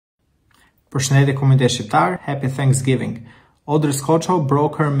Përshëndetje komunitet shqiptar, Happy Thanksgiving. Odrës Koço,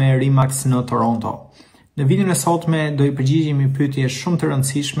 broker me Remax në Toronto. Në videon e sotme do i përgjigjemi pyetje shumë të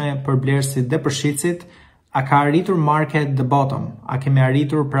rëndësishme për blerësit dhe përshitësit. A ka arritur market the bottom? A kemi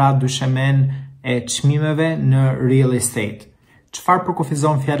arritur pra dyshemen e çmimeve në real estate? Çfarë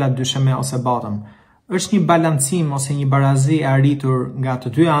përkufizon fjala dysheme ose bottom? Është një balancim ose një barazi e arritur nga të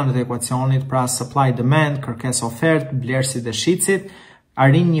dy anët e ekuacionit, pra supply demand, kërkesë ofert, blerësit dhe shitësit,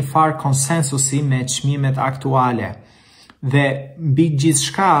 arrin një farë konsensusi me çmimet aktuale. Dhe mbi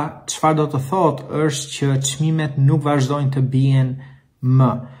gjithçka, çfarë do të thotë është që çmimet nuk vazhdojnë të bien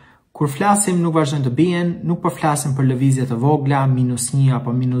më. Kur flasim nuk vazhdojnë të bien, nuk po flasim për lëvizje të vogla, -1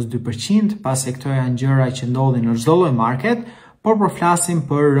 apo -2%, pasi këto janë gjëra që ndodhin në çdo lloj market, por po flasim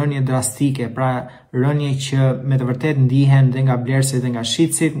për rënje drastike, pra rënje që me të vërtet ndihen dhe nga blerësit dhe nga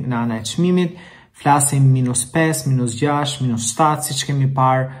shitësit në ana e çmimit. Flasim -5, -6, -7, siç kemi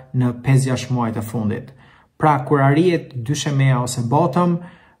parë në 5-6 muajt e fundit. Pra kur arrihet dyshemea ose bottom,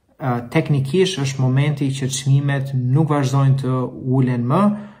 teknikisht është momenti që çmimet nuk vazhdojnë të ulen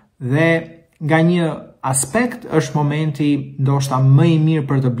më dhe nga një aspekt është momenti ndoshta më i mirë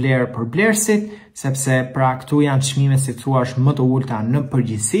për të blerë për blerësit, sepse pra këtu janë çmime si thuaç më të ulta në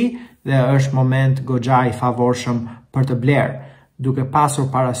përgjithësi dhe është moment goxha i favorshëm për të blerë, duke pasur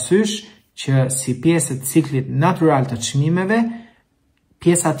parasysh që si pjesë e ciklit natyral të çmimeve,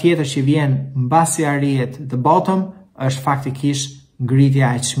 pjesa tjetër që vjen mbasi arrihet the bottom është faktikisht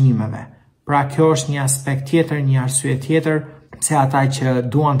ngritja e çmimeve. Pra kjo është një aspekt tjetër, një arsye tjetër pse ata që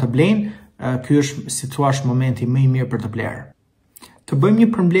duan të blejnë, ky është si thua momenti më i mirë për të blerë. Të bëjmë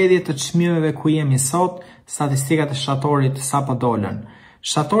një përmbledhje të çmimeve ku jemi sot, statistikat e shtatorit sapo dolën.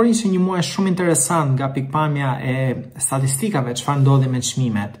 Shtatori ishte një muaj shumë interesant nga pikpamja e statistikave çfarë ndodhi me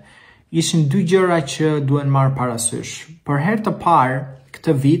çmimet. Ishin dy gjëra që duhen marrë parasysh. Për herë të parë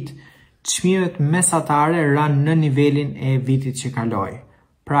këtë vit, çmimet mesatare ranë në nivelin e vitit që kaloi.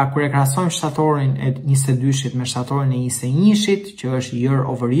 Pra kur e krahasojmë shtatorin e 22-shit me shtatorin e 21-shit, që është year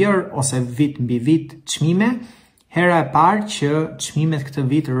over year ose vit mbi vit çmime, hera e parë që çmimet këtë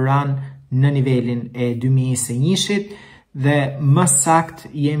vit ranë në nivelin e 2021-shit dhe më sakt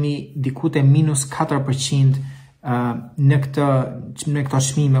jemi diku te -4% në këto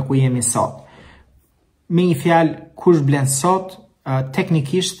çmime ku jemi sot. Me një fjalë, kush blen sot,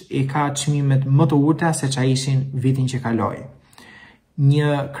 teknikisht i ka çmimet më të ulta se ç'a ishin vitin që kaloi.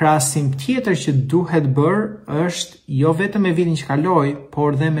 Një krahasim tjetër që duhet bërë është jo vetëm me vitin që kaloi,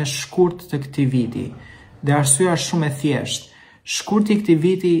 por dhe me shkurt të këtij viti. Dhe arsyeja është shumë e thjeshtë. Shkurti i këtij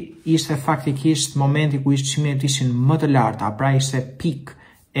viti ishte faktikisht momenti ku çmimet ishin më të larta, pra ishte pik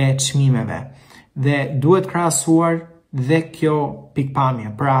e çmimeve. Dhe duhet krahasuar dhe kjo pikpamje,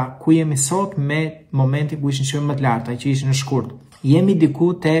 pra ku jemi sot me momenti ku ishin çmimet më të larta, që ishin në shkurt. Jemi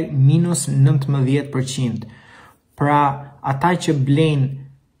diku te -19%. Pra ata që blejnë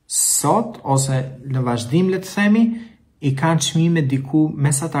sot ose në vazhdim le të themi, i kanë çmime diku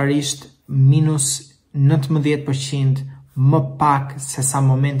mesatarisht -19% më pak se sa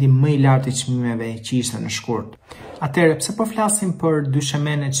momenti më i lartë i çmimeve që ishte në shkurt. Atëherë, pse po flasim për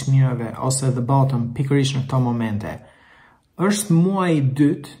dyshemen e çmimeve ose the bottom pikërisht në këto momente? Është muaji i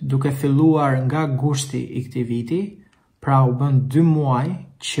dytë duke filluar nga gushti i këtij viti, pra u bën 2 muaj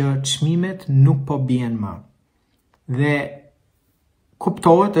që çmimet nuk po bien më. Dhe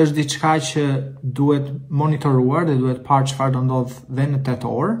kuptohet është diçka që duhet monitoruar dhe duhet parë çfarë do ndodh dhe në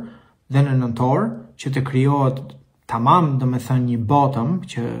tetor dhe në nëntor, që të krijohet tamam, domethënë një bottom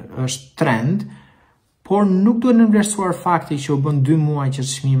që është trend, por nuk duhet nënvlerësuar fakti që u bën 2 muaj që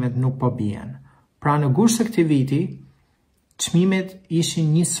çmimet nuk po bien. Pra në gusht të këtij viti, çmimet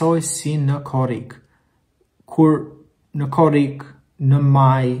ishin njësoj si në korrik. Kur në korrik, në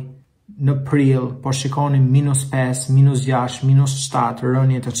maj, në prill, po shikonim -5, -6, -7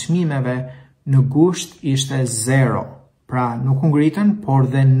 rënje të çmimeve, në gusht ishte 0. Pra nuk u ngritën, por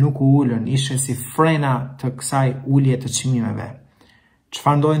dhe nuk u ulën, ishte si frena të kësaj ulje të çmimeve.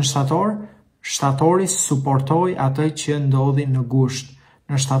 Çfarë ndodhi në shtator? Shtatori suportoi atë që ndodhi në gusht.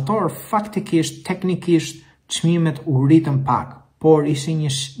 Në shtator faktikisht, teknikisht çmimet u rritën pak, por ishte një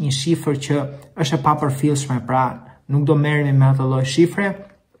shifër që është e papërfillshme, pra nuk do merremi me atë lloj shifre,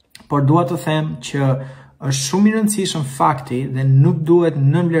 por dua të them që është shumë i rëndësishëm fakti dhe nuk duhet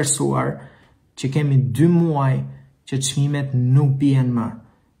nënvlerësuar që kemi 2 muaj që çmimet nuk bien më.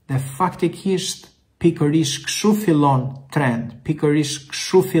 Dhe faktikisht pikërisht kështu fillon trend, pikërisht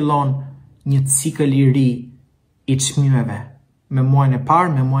kështu fillon një cikël i ri i çmimeve, me muajin e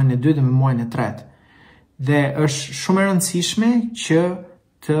parë, me muajin e dytë dhe me muajin e tretë. Dhe është shumë e rëndësishme që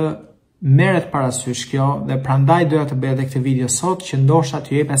të merret parasysh kjo dhe prandaj doja të bëj edhe këtë video sot që ndoshta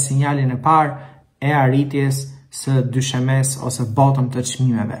t'ju jepja sinjalin e parë e arritjes së dyshemes ose bottom të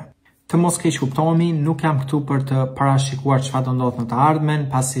çmimeve. Të mos keq kuptohemi, nuk jam këtu për të parashikuar çfarë do ndodh në të ardhmen,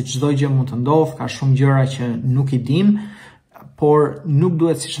 pasi çdo gjë mund të ndodh, ka shumë gjëra që nuk i dim, por nuk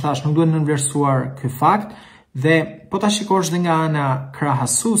duhet, siç e thash, nuk duhet nënvlerësuar ky fakt dhe po ta shikosh dhe nga ana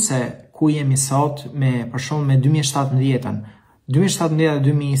krahasuese ku jemi sot me për shembull me 2017-ën. 2017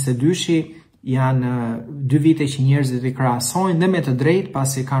 dhe 2022 janë 2 vite që njerëzit i krahasojnë dhe me të drejtë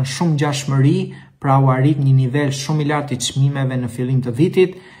pasi kanë shumë ngjashmëri, pra u arrit një nivel shumë i lartë i çmimeve në fillim të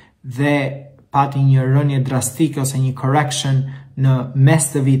vitit dhe pati një rënje drastike ose një correction në mes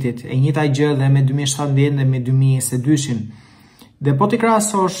të vitit. E njëjta gjë dhe me 2017 dhe me 2022-shin. Dhe po t'i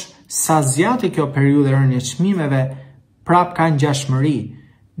krahasosh sa zjati kjo periudhë e rënje çmimeve, prap ka ngjashmëri.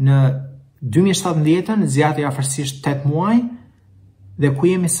 Në 2017-ën zjati afërsisht 8 muaj dhe ku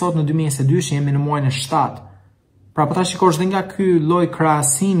jemi sot në 2022 jemi në muajin e 7. Pra po ta shikosh dhe nga ky lloj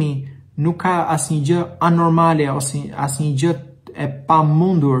krahasimi nuk ka asnjë gjë anormale ose asnjë gjë e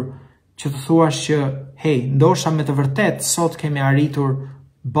pamundur që të thuash që hey, ndoshta me të vërtet sot kemi arritur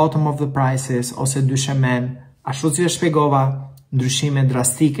bottom of the prices ose dyshemen, ashtu si e shpjegova, ndryshime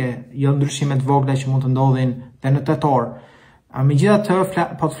drastike, jo ndryshime të vogla që mund të ndodhin dhe në tetor.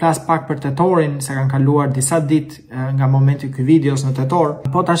 Megjithatë, po të flas pak për tetorin, se kanë kaluar disa ditë nga momenti i këtij videos në tetor.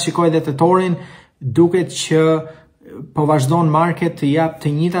 Po ta shikoj dhe tetorin, duket që po vazhdon market të jap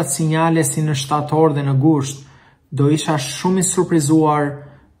të njëjtat sinjale si në shtator dhe në gusht. Do isha shumë i surprizuar,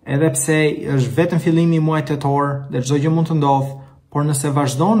 edhe pse është vetëm fillimi i muajit tetor dhe çdo gjë mund të ndodh, por nëse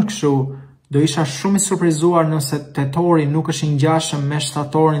vazhdon kështu, do isha shumë i surprizuar nëse tetori nuk është i ngjashëm me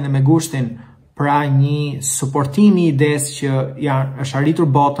shtatorin dhe me gushtin. Pra një suportimi i ides që është arritur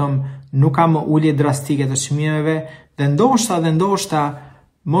bottom, nuk ka më ulje drastike të çmimeve dhe ndoshta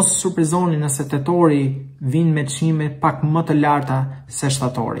mos surprizoni nëse tetori vin me çmime pak më të larta se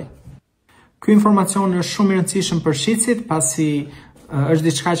shtatori. Ky informacion është shumë i rëndësishëm për shitësit, pasi është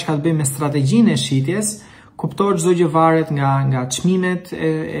diçka që ka të bëjë me strategjinë e shitjes. Kuptohet çdo gjë varet nga çmimet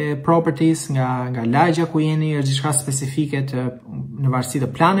e properties, nga lagja ku jeni, është diçka specifike në varësi të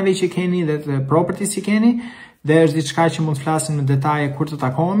planeve që keni dhe të properties që keni, dhe është diçka që mund të flasim në detaje kur të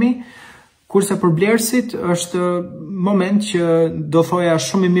takohemi. Kurse për blerësit është moment që do thoja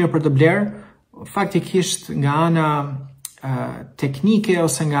shumë i mirë për të blerë, faktikisht nga ana teknike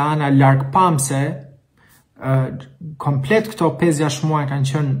ose nga ana largpamse, komplet këto 5-6 muaj kanë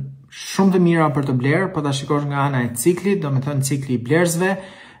qenë shumë të mira për të blerë, po ta shikosh nga ana e ciklit, do me thënë cikli i blerësve.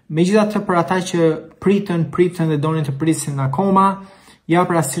 Megjithatë për ata që pritën dhe donin të prisin akoma, ja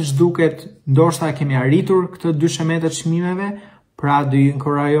pra siç duket, ndoshta kemi arritur këtë dyshemet të çmimeve, pra do ju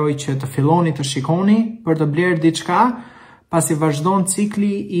inkurajoj që të filloni të shikoni për të blerë diçka, pasi vazhdon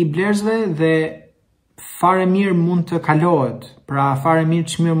cikli i blerësve dhe fare mirë mund të kalohet. Pra fare mirë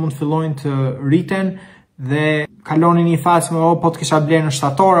çmimet mund të fillojnë të rriten dhe kaloni një fazë me po të kisha blerë në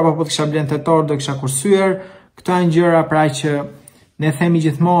shtator apo po të kisha blerë në tetor do kisha kursyer. Këto janë gjëra pra që ne themi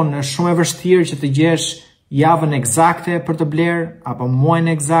gjithmonë, është shumë e vështirë që të gjesh javën eksakte për të blerë apo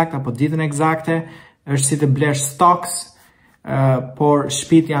muajin eksakt apo ditën eksakte, është si të blesh stocks, por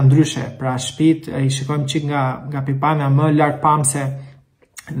shtëpit janë ndryshe. Pra shtëpit i shikojmë çik nga pikpamja më largpamse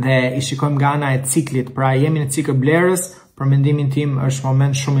dhe i shikojmë nga ana e ciklit. Pra jemi në cikël blerës, për mendimin tim është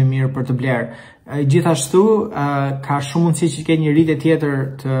moment shumë i mirë për të blerë. Gjithashtu, ka shumë mundësi që të ketë një rritje tjetër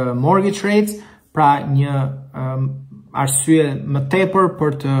të mortgage rates, pra një arsye më tepër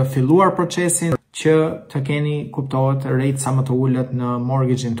për të filluar procesin që të keni, kuptohet, rate sa më të ulët në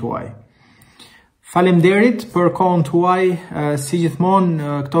mortgage-in tuaj. Faleminderit për kohën tuaj, si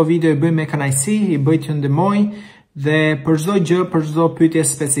gjithmonë këto video i bëj me kënaqësi, i bëj t'ju ndihmoj dhe për çdo gjë, për çdo pyetje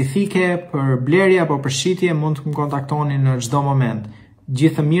specifike, për blerje apo për shitje mund të më kontaktoni në çdo moment.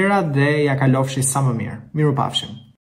 Gjithë të mirat dhe ja kalofshi sa më mirë. Mirupafshim.